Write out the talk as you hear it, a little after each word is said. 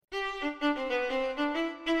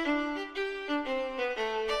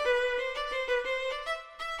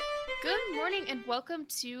and welcome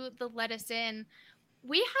to the Let Us In.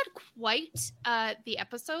 We had quite the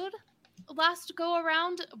episode last go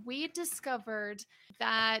around. We discovered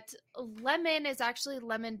that Lemon is actually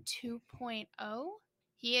Lemon 2.0.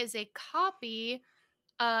 He is a copy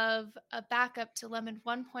of a backup to Lemon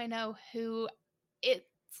 1.0 who it's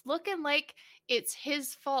looking like it's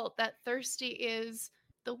his fault that Thirsty is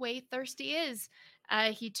the way Thirsty is.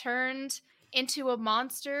 He turned into a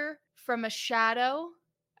monster from a shadow.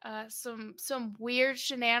 Some weird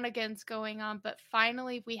shenanigans going on, but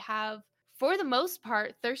finally we have, for the most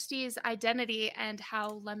part, Thirsty's identity and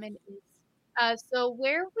how Lemon is. So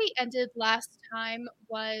where we ended last time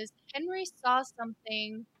was Henry saw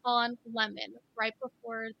something on Lemon right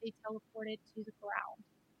before they teleported to the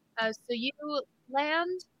ground. So you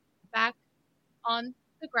land back on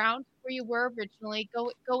the ground where you were originally.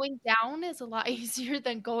 Going down is a lot easier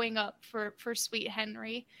than going up for sweet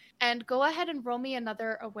Henry. And go ahead and roll me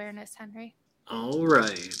another awareness, Henry. All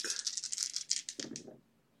right.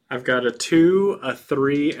 I've got a 2, a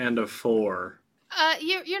 3, and a 4.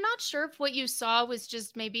 You're not sure if what you saw was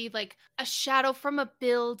just maybe like a shadow from a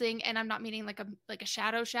building, and I'm not meaning like a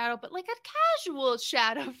shadow, but like a casual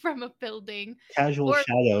shadow from a building. Casual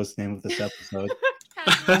Shadows, name of this episode.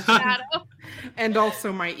 Casual shadow. And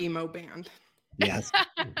also my emo band. Yes.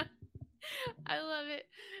 I love it.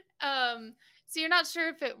 So you're not sure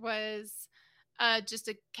if it was just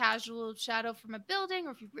a casual shadow from a building,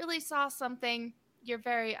 or if you really saw something. You're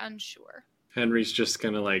very unsure. Henry's just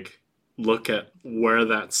gonna look at where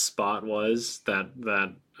that spot was,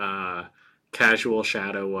 that casual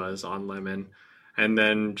shadow was on Lemon, and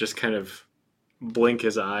then just kind of blink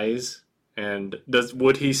his eyes. And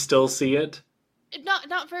would he still see it?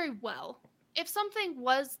 Not very well. If something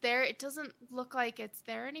was there, it doesn't look like it's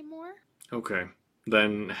there anymore. Okay.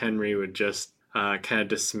 Then Henry would just kind of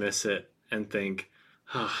dismiss it and think,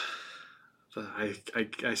 oh,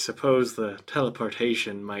 I suppose the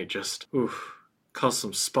teleportation might just cause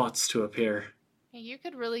some spots to appear. Yeah, you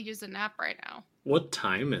could really use a nap right now. What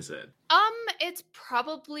time is it? It's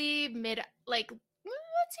probably let's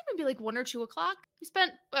say maybe like 1 or 2 o'clock. We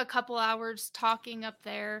spent a couple hours talking up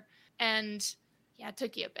there, and yeah, it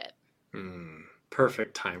took you a bit.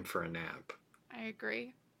 Perfect time for a nap. I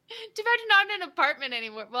agree. Too bad you're not in an apartment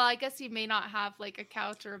anymore. Well, I guess he may not have like a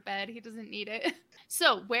couch or a bed. He doesn't need it.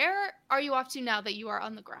 So where are you off to now that you are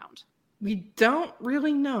on the ground? We don't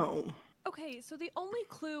really know. Okay, so the only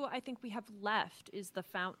clue I think we have left is the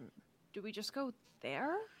fountain. Do we just go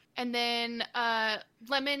there? And then,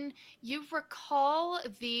 Lemon, you recall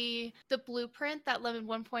the blueprint that Lemon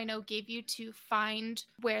 1.0 gave you to find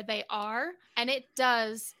where they are, and it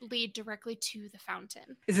does lead directly to the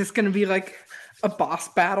fountain. Is this going to be like a boss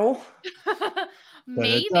battle?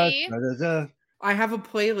 Maybe. I have a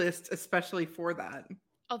playlist especially for that.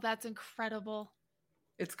 Oh, that's incredible.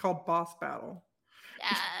 It's called Boss Battle.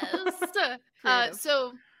 Yes.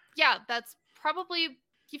 So, yeah, that's probably...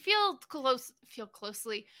 You feel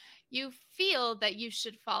closely. You feel that you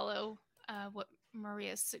should follow what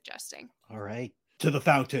Maria's suggesting. All right. To the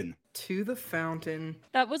fountain. To the fountain.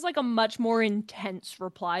 That was like a much more intense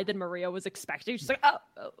reply than Maria was expecting. She's like, oh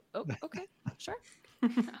okay, sure.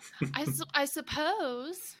 I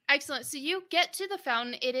suppose. Excellent. So you get to the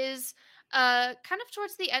fountain. It is kind of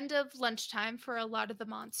towards the end of lunchtime for a lot of the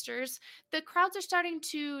monsters. The crowds are starting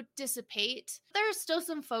to dissipate. There are still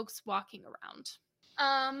some folks walking around.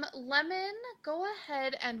 Lemon, go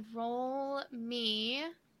ahead and roll me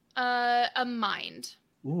a mind.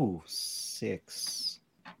 Ooh, 6.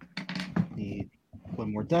 Need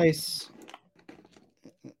one more dice.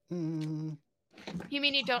 You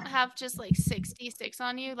mean you don't have just like 66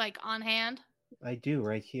 on you, like on hand? I do,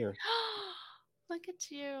 right here. Look at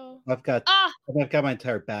you. I've got my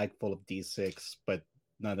entire bag full of D6, but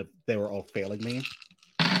they were all failing me.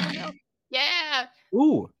 Oh, no. Yeah.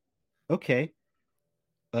 Ooh. Okay.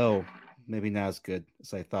 Oh, maybe not as good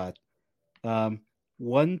as I thought.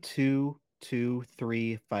 1, 2, 2,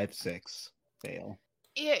 3, 5, 6. Fail.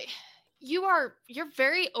 You're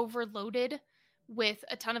very overloaded with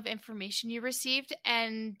a ton of information you received,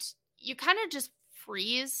 and you kind of just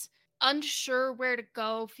freeze, unsure where to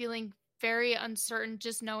go, feeling very uncertain,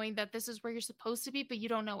 just knowing that this is where you're supposed to be, but you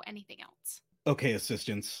don't know anything else. Okay,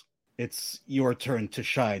 assistants. It's your turn to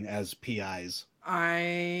shine as PIs.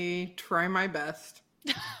 I try my best.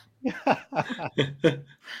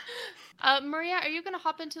 Maria, are you going to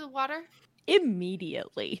hop into the water?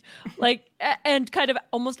 immediately. And kind of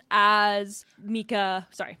almost as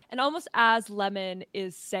Lemon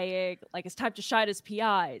is saying, like, it's time to shine his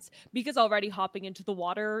PIs, Mika's already hopping into the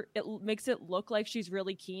water. It makes it look like she's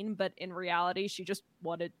really keen, but in reality, she just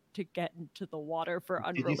wanted to get into the water for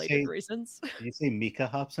unrelated reasons. Did you say Mika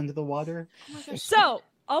hops into the water? Oh my gosh. So,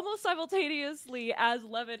 almost simultaneously as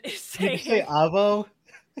Lemon is saying... Did you say Avo?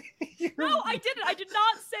 No, I didn't. I did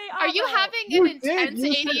not say Avo. Are you having You an intense did.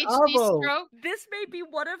 You said ADHD Avo. stroke? This may be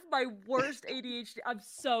one of my worst ADHD. I'm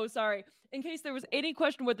so sorry. In case there was any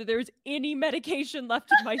question whether there's any medication left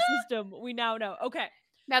in my system, we now know. Okay.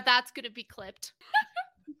 Now that's going to be clipped.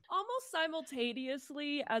 Almost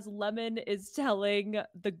simultaneously as Lemon is telling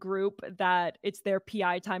the group that it's their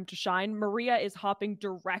PI time to shine, Maria is hopping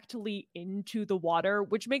directly into the water,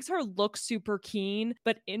 which makes her look super keen.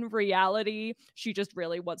 But in reality, she just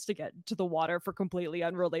really wants to get into the water for completely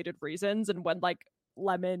unrelated reasons. And when like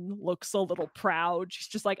Lemon looks a little proud, she's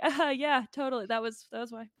just like, yeah, totally. That was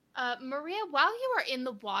why. Maria, while you are in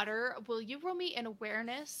the water, will you roll me an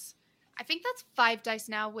awareness? I think that's 5 dice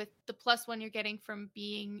now with the +1 you're getting from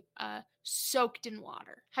being soaked in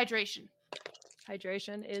water. Hydration.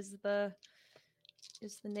 Hydration is the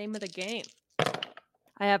name of the game.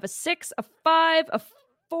 I have a 6, a 5, a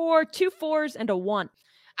 4, 2 4s, and a 1.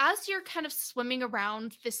 As you're kind of swimming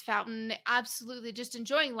around this fountain, absolutely just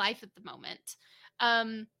enjoying life at the moment,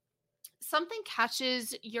 something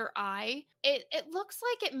catches your eye. It looks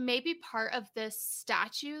like it may be part of this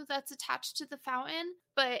statue that's attached to the fountain,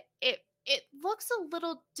 but it looks a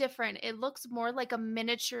little different. It looks more like a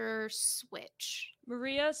miniature switch.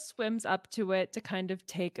 Maria swims up to it to kind of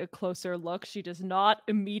take a closer look. She does not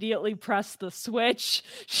immediately press the switch.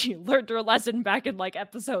 She learned her lesson back in like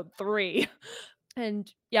episode 3.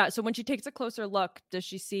 And yeah, so when she takes a closer look, does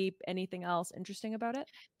she see anything else interesting about it?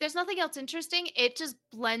 There's nothing else interesting. It just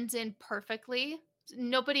blends in perfectly.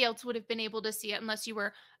 Nobody else would have been able to see it unless you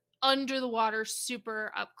were under the water,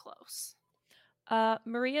 super up close.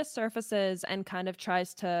 Maria surfaces and kind of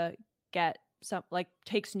tries to get some, like,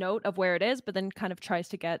 takes note of where it is, but then kind of tries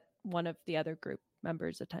to get one of the other group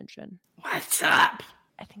members' attention. What's up?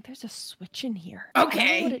 I think there's a switch in here.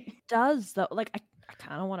 Okay. I don't know what it does, though. Like, I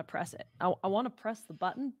kind of want to press it. I want to press the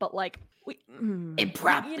button, but like, It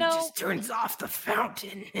probably just turns off the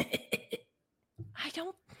fountain. I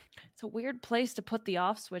don't. It's a weird place to put the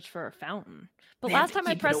off switch for a fountain. But They have last to time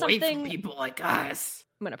I keep it pressed away from something, people like us.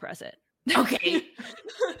 I'm gonna press it. Okay.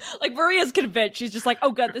 Like, Maria's convinced. She's just like,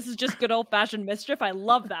 oh god, this is just good old-fashioned mischief. I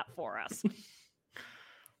love that for us.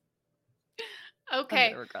 Okay.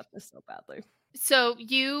 I'm gonna regret this so badly. So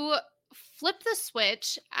you flip the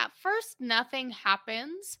switch. At first, nothing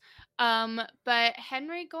happens. But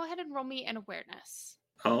Henry, go ahead and roll me an awareness.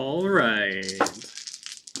 All right.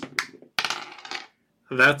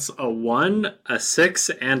 That's a 1, a 6,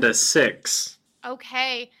 and a 6.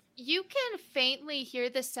 Okay. You can faintly hear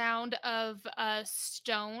the sound of a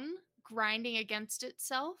stone grinding against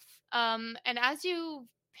itself. And as you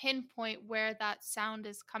pinpoint where that sound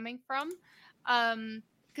is coming from,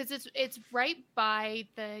 because it's right by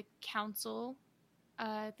the council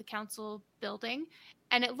building,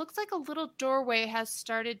 and it looks like a little doorway has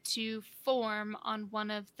started to form on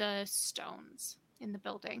one of the stones in the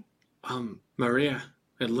building. Maria,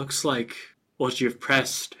 it looks like what you've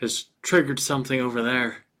pressed has triggered something over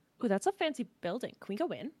there. Ooh, that's a fancy building. Can we go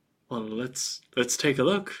in? Well, let's take a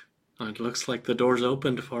look. It looks like the door's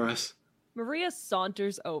opened for us. Maria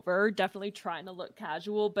saunters over, definitely trying to look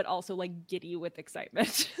casual, but also like giddy with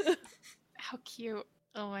excitement. How cute.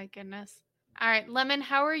 Oh my goodness. All right, Lemon,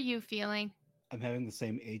 how are you feeling? I'm having the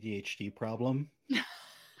same ADHD problem.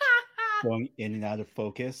 Going in and out of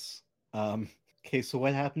focus. Okay, so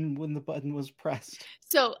what happened when the button was pressed?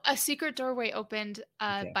 So a secret doorway opened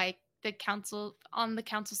Okay. by the council on the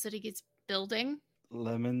council city's building.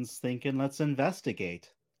 Lemon's thinking, let's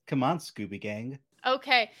investigate. Come on, Scooby Gang.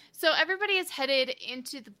 Okay, so everybody is headed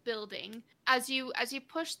into the building. As you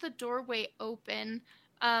push the doorway open,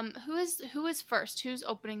 who is first? Who's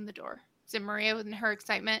opening the door? Is it Maria in her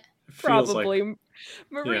excitement? It feels Probably. like-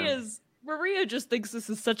 Maria just thinks this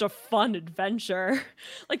is such a fun adventure.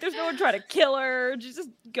 Like, there's no one trying to kill her. She's just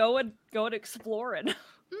going exploring.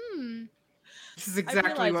 This is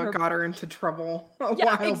exactly realize what her- got her into trouble a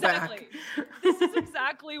Yeah, while exactly. back. This is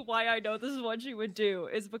exactly why I know this is what she would do,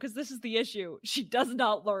 is because this is the issue. She does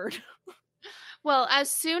not learn. Well, as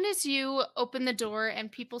soon as you open the door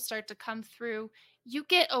and people start to come through, you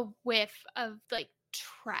get a whiff of like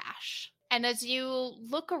trash. And as you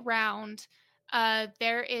look around,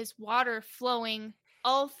 there is water flowing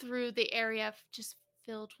all through the area, just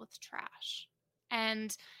filled with trash.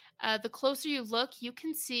 And the closer you look, you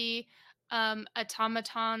can see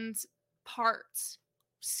automatons' parts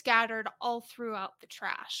scattered all throughout the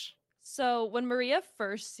trash. So when Maria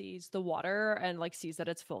first sees the water and like sees that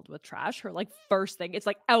it's filled with trash, her like first thing, it's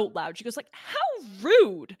like out loud. She goes like, "How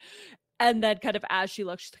rude!" And then kind of as she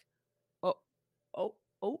looks, she's like, "Oh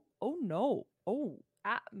no,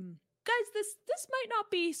 guys, this might not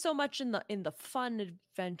be so much in the fun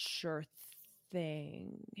adventure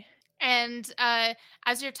thing." And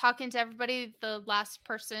as you're talking to everybody, the last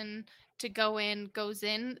person to go in goes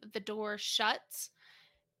in. The door shuts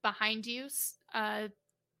behind you.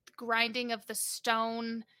 Grinding of the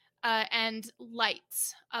stone and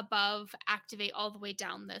lights above activate all the way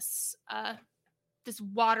down this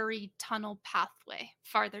watery tunnel pathway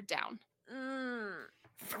farther down.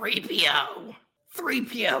 3PO.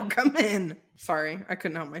 3PO, come in. Sorry, I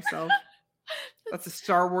couldn't help myself. That's a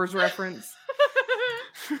Star Wars reference.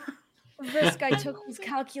 The risk I took was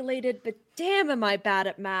calculated, but damn am I bad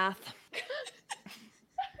at math.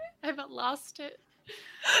 I haven't lost it.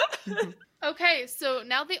 Okay, so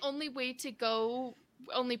now the only place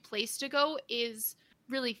to go is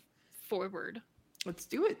really forward. Let's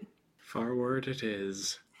do it. Forward it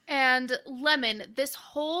is. And Lemon, this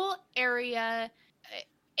whole area,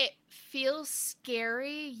 it feels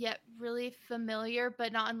scary yet really familiar,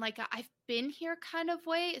 but not in like a I've been here kind of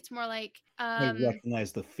way. It's more like I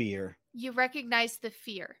recognize the fear. You recognize the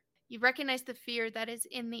fear. You recognize the fear that is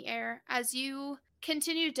in the air. As you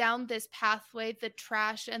continue down this pathway, the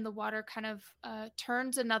trash and the water kind of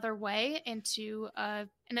turns another way into an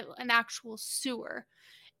actual sewer.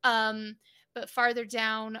 But farther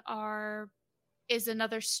down is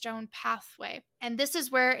another stone pathway. And this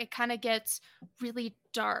is where it kind of gets really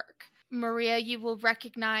dark. Maria, you will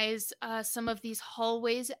recognize some of these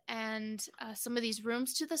hallways and some of these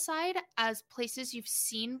rooms to the side as places you've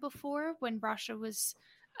seen before when Rasha was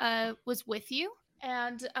with you.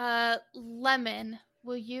 And Lemon,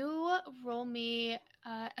 will you roll me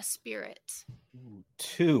a spirit? Ooh,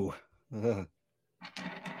 2. Ugh.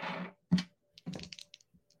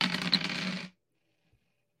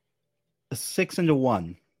 A 6 and a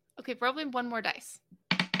 1. Okay, roll me one more dice.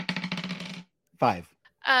 5.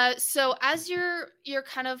 So as you're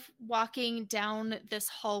kind of walking down this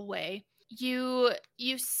hallway, you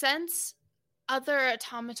sense other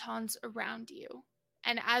automatons around you.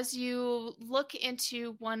 And as you look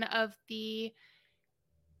into one of the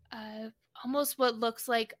almost what looks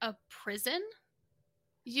like a prison,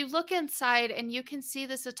 you look inside and you can see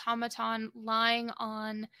this automaton lying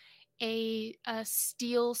on a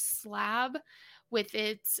steel slab with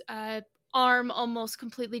its arm almost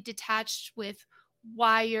completely detached with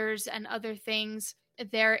wires and other things.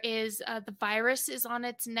 There is the virus is on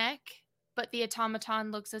its neck, but the automaton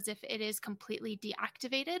looks as if it is completely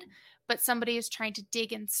deactivated, but somebody is trying to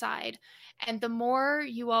dig inside. And the more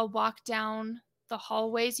you all walk down the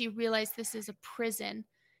hallways, you realize this is a prison,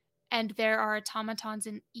 and there are automatons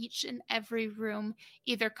in each and every room,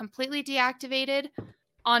 either completely deactivated,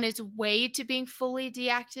 on its way to being fully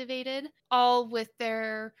deactivated, all with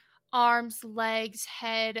their arms, legs,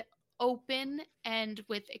 head open and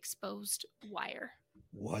with exposed wire.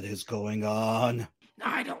 What is going on?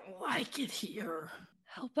 I don't like it here.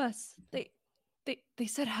 Help us. They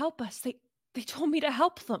said help us. They told me to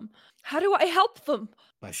help them. How do I help them?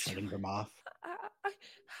 By shutting them off?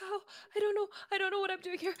 How? I don't know. I don't know what I'm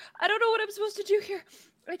doing here. I don't know what I'm supposed to do here.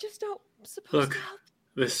 I just don't supposed Look, to help.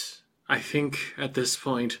 I think at this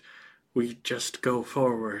point we just go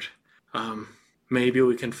forward. Maybe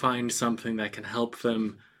we can find something that can help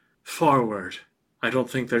them forward. I don't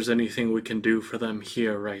think there's anything we can do for them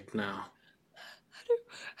here right now.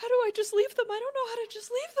 How do I just leave them? I don't know how to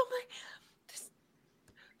just leave them.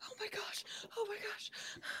 Oh my gosh.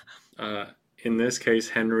 In this case,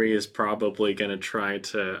 Henry is probably going to try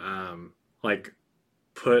to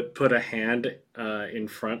put a hand in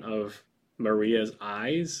front of Maria's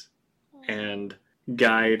eyes and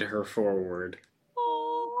guide her forward.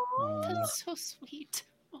 Oh, that's so sweet.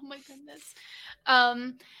 Oh my goodness.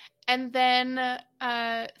 And then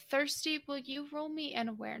Thirsty, will you roll me an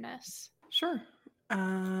awareness? Sure.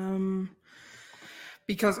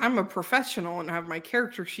 Because I'm a professional and I have my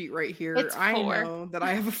character sheet right here, It's 4. I know that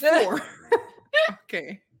I have a 4.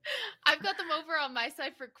 Okay. I've got them over on my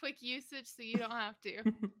side for quick usage, so you don't have to.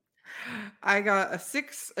 I got a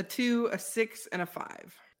 6, a 2, a 6, and a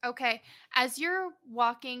 5. Okay. As you're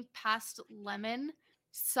walking past Lemon,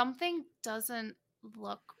 something doesn't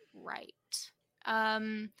look right.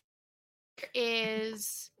 There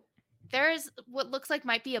is what looks like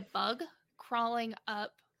might be a bug crawling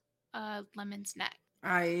up Lemon's neck.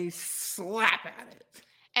 I slap at it.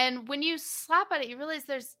 And when you slap at it, you realize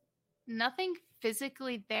there's nothing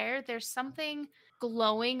physically there. There's something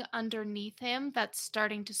glowing underneath him that's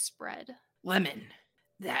starting to spread. Lemon,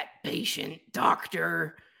 that patient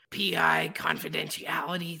doctor PI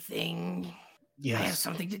confidentiality thing. I have Yes.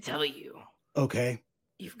 something to tell you. Okay.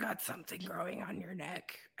 You've got something growing on your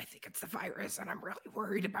neck. I think it's the virus, and I'm really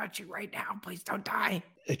worried about you right now. Please don't die.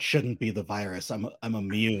 It shouldn't be the virus. I'm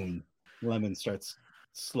immune. Lemon starts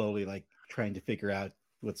slowly like trying to figure out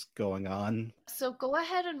what's going on. So go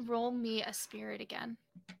ahead and roll me a spirit again.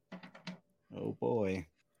 Oh boy.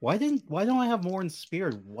 Why don't I have more in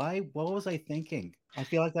spirit? What was I thinking? I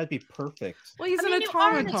feel like that'd be perfect. Well, he's I mean, an you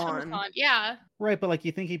are an automaton. automaton, yeah. Right, but like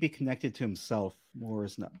you think he'd be connected to himself more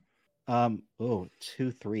is not.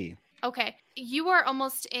 2, 3. Okay, you are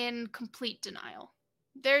almost in complete denial.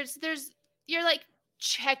 You're like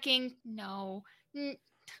checking, no,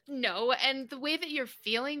 no, and the way that you're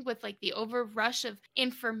feeling with like the overrush of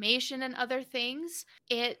information and other things,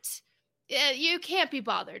 you can't be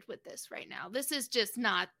bothered with this right now. This is just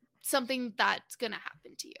not something that's gonna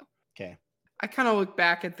happen to you. Okay. I kind of look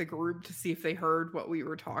back at the group to see if they heard what we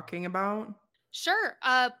were talking about. Sure,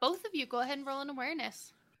 both of you go ahead and roll an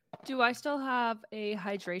awareness. Do I still have a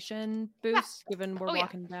hydration boost given we're Oh, yeah.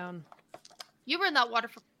 walking down? You were in that water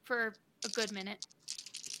for a good minute.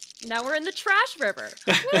 Now we're in the trash river.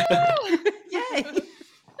 Yay!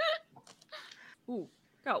 Ooh,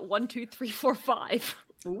 got 1, 2, 3, 4, 5.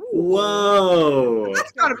 Ooh. Whoa!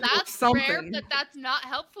 That's gotta be That's something. rare, but that's not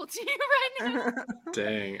helpful to you right now.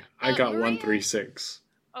 Dang. I got Maria? 136.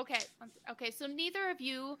 Okay, so neither of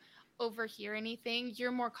you overhear anything.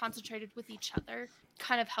 You're more concentrated with each other,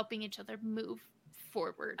 kind of helping each other move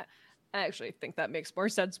forward. I actually think that makes more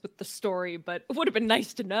sense with the story, but it would have been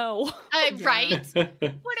nice to know. Yeah. Right? Would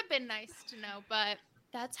have been nice to know, but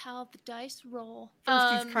that's how the dice roll.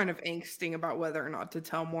 First, he's kind of angsting about whether or not to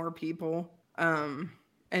tell more people.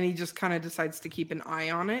 And he just kind of decides to keep an eye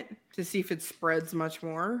on it to see if it spreads much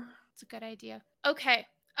more. It's a good idea. Okay.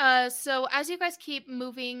 So as you guys keep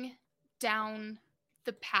moving down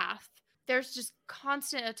the path, there's just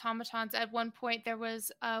constant automatons. At one point, there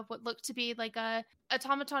was what looked to be like a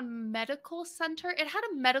automaton medical center. It had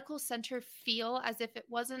a medical center feel as if it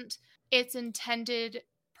wasn't its intended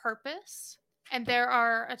purpose. And there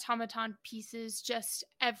are automaton pieces just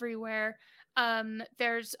everywhere.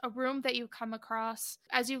 There's a room that you come across.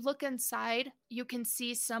 As you look inside, you can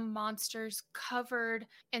see some monsters covered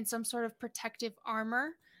in some sort of protective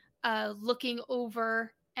armor, looking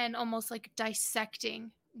over and almost like dissecting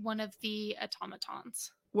one of the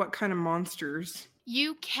automatons. What kind of monsters?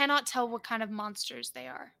 You cannot tell what kind of monsters they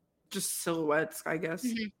are. Just silhouettes, I guess.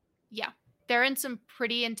 Mm-hmm. Yeah. They're in some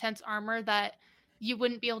pretty intense armor that you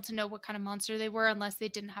wouldn't be able to know what kind of monster they were unless they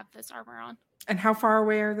didn't have this armor on. And how far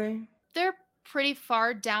away are they? They're pretty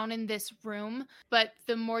far down in this room, but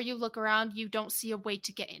the more you look around, you don't see a way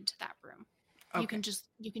to get into that room. Okay. You can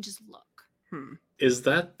just look. Is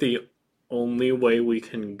that the only way we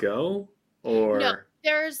can go? Or No,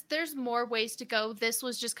 there's more ways to go. This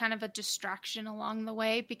was just kind of a distraction along the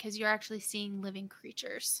way because you're actually seeing living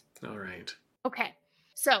creatures. all right. Okay.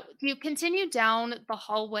 So you continue down the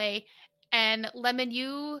hallway, and Lemon,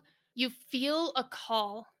 you feel a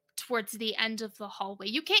call towards the end of the hallway.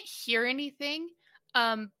 You can't hear anything,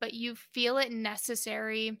 but you feel it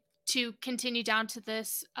necessary to continue down to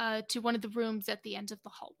this to one of the rooms at the end of the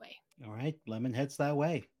hallway. All right, Lemon heads that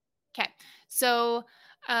way. Okay. So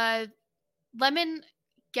Lemon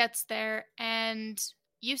gets there, and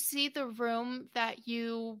you see the room that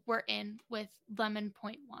you were in with Lemon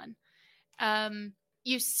Point One.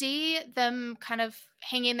 You see them kind of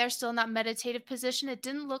hanging there still in that meditative position. It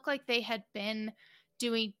didn't look like they had been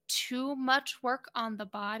doing too much work on the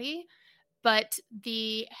body, but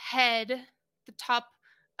the head, the top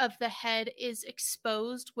of the head is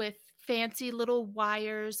exposed with fancy little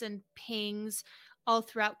wires and pings all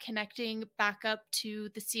throughout, connecting back up to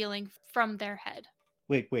the ceiling from their head.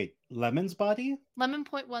 Wait. Lemon's body? Lemon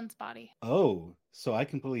Point One's body. Oh, so I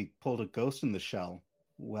completely pulled a ghost in the shell.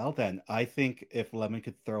 Well then, I think if Lemon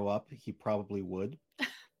could throw up, he probably would.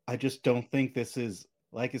 I just don't think this is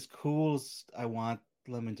like as cool as I want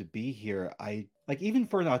Lemon to be here. I like even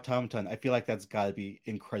for an automaton, I feel like that's got to be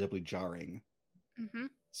incredibly jarring,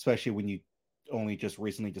 especially when you only just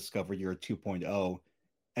recently discovered you're a 2.0.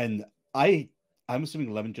 And I'm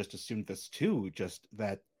assuming Lemon just assumed this too, just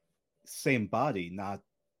that same body, not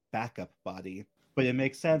backup body. But it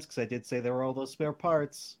makes sense because I did say there were all those spare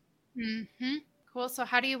parts. Cool. So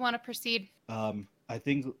how do you want to proceed? I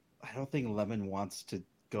don't think Lemon wants to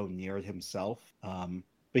go near it himself.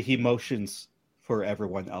 But he motions for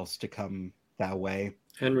everyone else to come that way.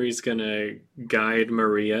 Henry's gonna guide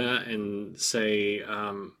Maria and say,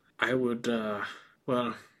 I would,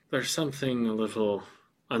 well, there's something a little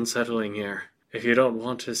unsettling here. If you don't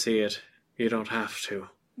want to see it, you don't have to.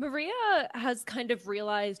 Maria has kind of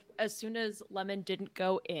realized as soon as Lemon didn't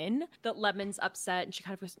go in that Lemon's upset, and she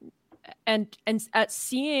kind of goes, and at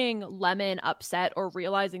seeing Lemon upset or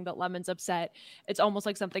realizing that Lemon's upset, it's almost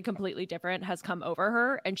like something completely different has come over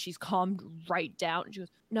her, and she's calmed right down. And she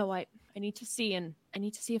goes, "No, I need to see, and I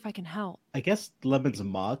need to see if I can help." I guess Lemon's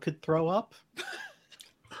ma could throw up.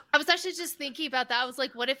 I was actually just thinking about that. I was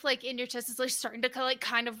like, what if like in your chest is like starting to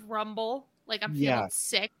kind of rumble? Like I'm feeling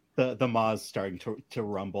sick. The ma's starting to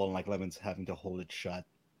rumble, and like Lemon's having to hold it shut.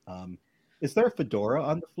 Is there a fedora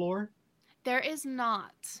on the floor? There is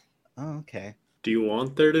not. Oh, okay. Do you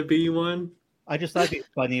want there to be one? I just thought it'd be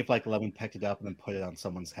funny if like Lemon picked it up and then put it on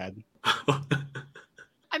someone's head.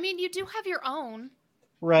 I mean, you do have your own.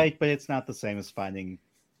 Right, but it's not the same as finding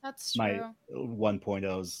That's true. my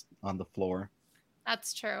 1.0s on the floor.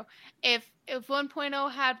 That's true. If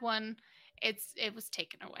 1.0 had one, it was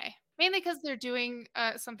taken away. Mainly because they're doing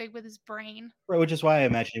something with his brain. Right, which is why I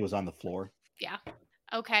imagine it was on the floor. Yeah.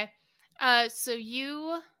 Okay. So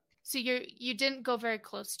you didn't go very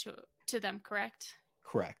close to them, correct?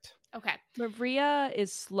 Correct. Okay. Maria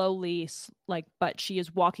is slowly, but she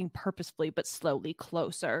is walking purposefully, but slowly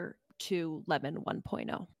closer to Lemon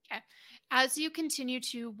 1.0. Okay. As you continue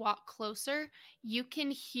to walk closer, you can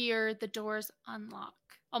hear the doors unlock,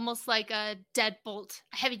 almost like a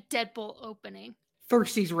heavy deadbolt opening.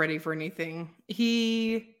 Thirsty's ready for anything.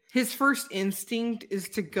 His first instinct is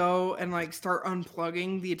to go and like start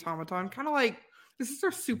unplugging the automaton, kind of like, this is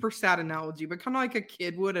a super sad analogy, but kind of like a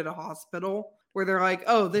kid would at a hospital where they're like,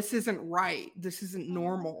 oh, this isn't right, this isn't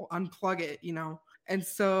normal, unplug it, you know. And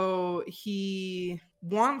so he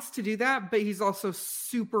wants to do that, but he's also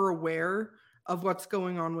super aware of what's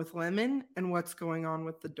going on with Lemon and what's going on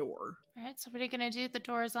with the door. All right, so what are you gonna do? The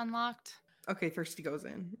door is unlocked. Okay, Thirsty goes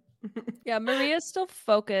in. Yeah, Maria's still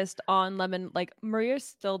focused on Lemon. Like, Maria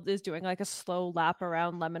still is doing like a slow lap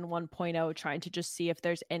around Lemon 1.0, trying to just see if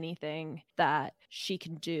there's anything that she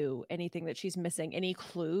can do, anything that she's missing, any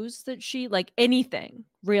clues that she, like, anything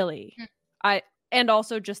really. And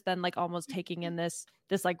also just then like almost taking in this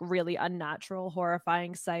like really unnatural,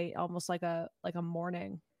 horrifying sight, almost like a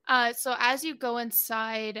morning. So as you go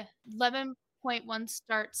inside, 11.1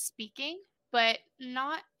 starts speaking, but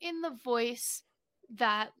not in the voice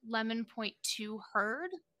that 11.2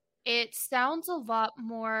 heard. It sounds a lot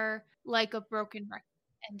more like a broken record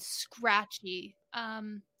and scratchy,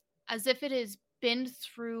 as if it has been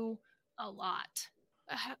through a lot.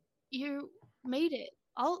 You made it,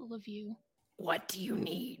 all of you. What do you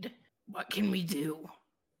need? What can we do?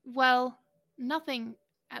 Well, nothing,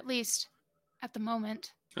 at least at the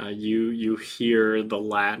moment. You hear the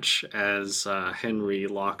latch as Henry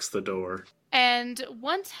locks the door. And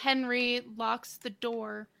once Henry locks the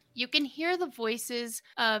door, you can hear the voices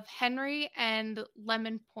of Henry and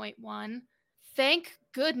Lemon.1. Thank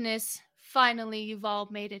goodness, finally you've all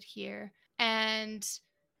made it here. And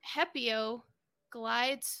Hepio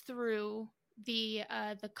glides through the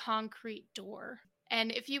concrete door.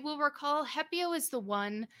 And if you will recall, Hepio is the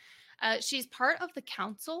one, she's part of the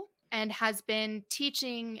council and has been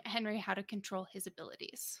teaching Henry how to control his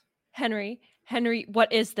abilities. Henry,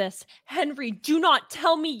 what is this? Henry, do not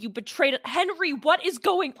tell me you betrayed it. Henry, what is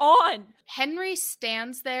going on? Henry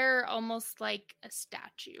stands there almost like a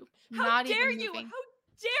statue. How dare you? How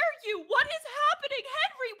dare you? What is happening?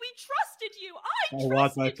 Henry, we trusted you. I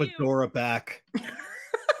want my fedora back.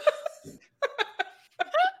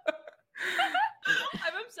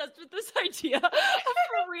 I'm obsessed with this idea of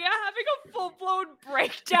Maria having a full-blown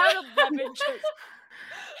breakdown of lemon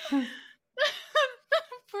juice.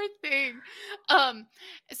 Poor thing.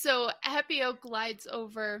 So Hepio glides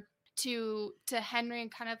over to Henry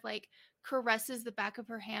and kind of like caresses the back of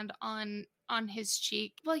her hand on his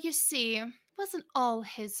cheek. Well, you see, it wasn't all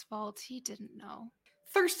his fault. He didn't know.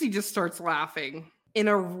 Thirsty just starts laughing in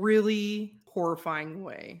a really horrifying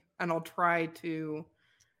way, and I'll try to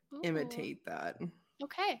imitate that.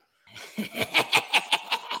 Okay.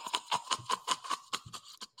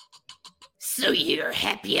 So you're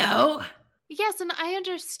Hepio? Yes, and I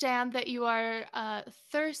understand that you are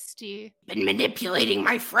thirsty. Been manipulating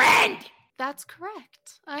my friend. That's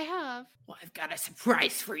correct. I have. Well, I've got a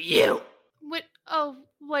surprise for you.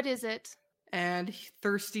 What is it? And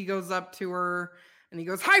Thirsty goes up to her and he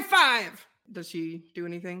goes, high five! Does she do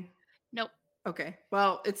anything? Nope. Okay.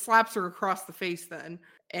 Well, it slaps her across the face then.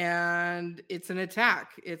 And it's an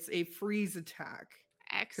attack. It's a freeze attack.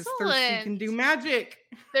 Excellent. Because Thirsty can do magic.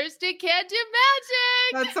 Thirsty can't do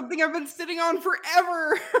magic. That's something I've been sitting on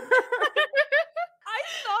forever. I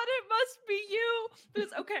thought it must be you.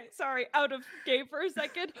 Because, okay, sorry, out of game for a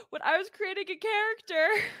second. When I was creating a character,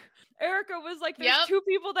 Erica was like, there's Yep. 2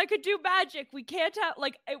 people that could do magic. We can't have,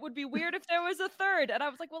 like, it would be weird if there was a third. And I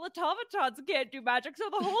was like, well, automatons can't do magic. So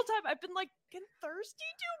the whole time I've been like, can Thirsty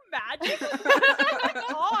do magic? Oh my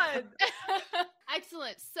God.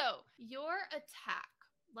 Excellent. So your attack,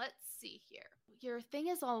 let's see here. Your thing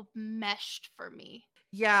is all meshed for me.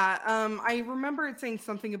 Yeah, I remember it saying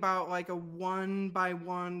something about like a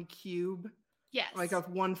 1x1 cube, Yes. like a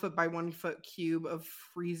 1 foot by 1 foot cube of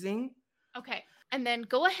freezing. Okay. And then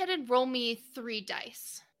go ahead and roll me 3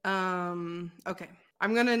 dice. Okay.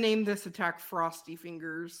 I'm gonna name this attack Frosty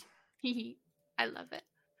Fingers. I love it.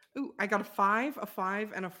 Ooh, I got a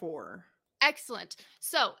 5, and a 4. Excellent.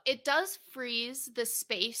 So it does freeze the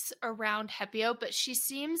space around Hepio, but she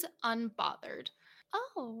seems unbothered.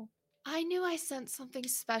 Oh, I knew I sensed something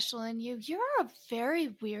special in you. You're a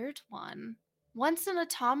very weird one. Once an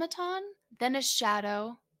automaton, then a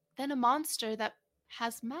shadow, then a monster that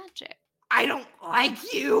has magic. I don't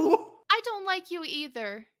like you. I don't like you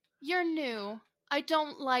either. You're new. I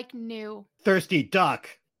don't like new. Thirsty duck.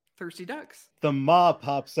 Thirsty Ducks. The maw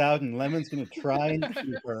pops out and Lemon's gonna try and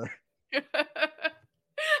keep her.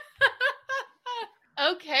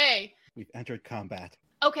 Okay. We've entered combat.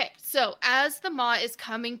 Okay, so as the maw is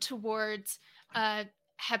coming towards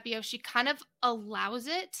Hepio, she kind of allows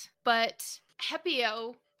it, but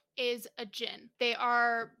Hepio is a djinn. They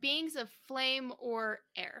are beings of flame or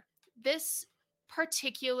air. This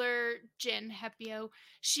particular djinn, Hepio,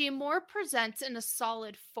 she more presents in a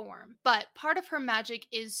solid form, but part of her magic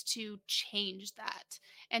is to change that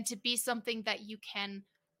and to be something that you can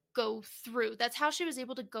go through. That's how she was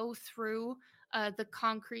able to go through the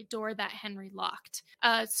concrete door that Henry locked.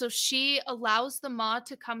 So she allows the maw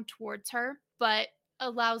to come towards her, but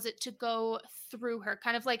allows it to go through her,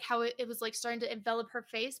 kind of like how it was like starting to envelop her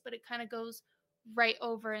face, but it kind of goes right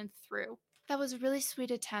over and through. That was a really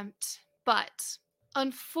sweet attempt, but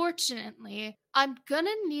unfortunately, I'm gonna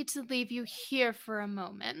need to leave you here for a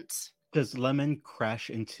moment. Does Lemon crash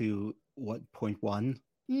into point 1?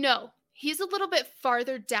 No, he's a little bit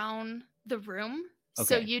farther down the room,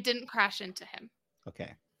 so Okay. you didn't crash into him.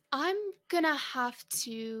 Okay. I'm gonna have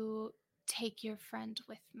to take your friend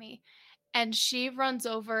with me. And she runs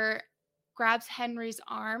over, grabs Henry's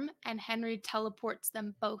arm, and Henry teleports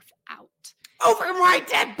them both out. Over my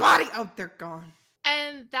dead body. Oh, they're gone.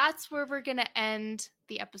 And that's where we're gonna end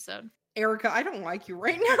the episode. Erica, I don't like you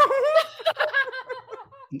right now.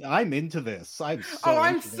 I'm into this. I'm so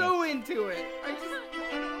I'm into so this. into it.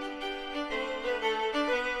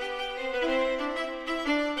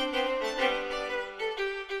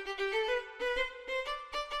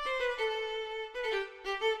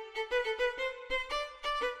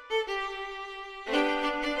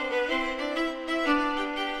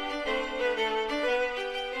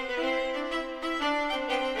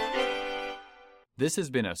 This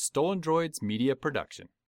has been a Stolen Droids Media production.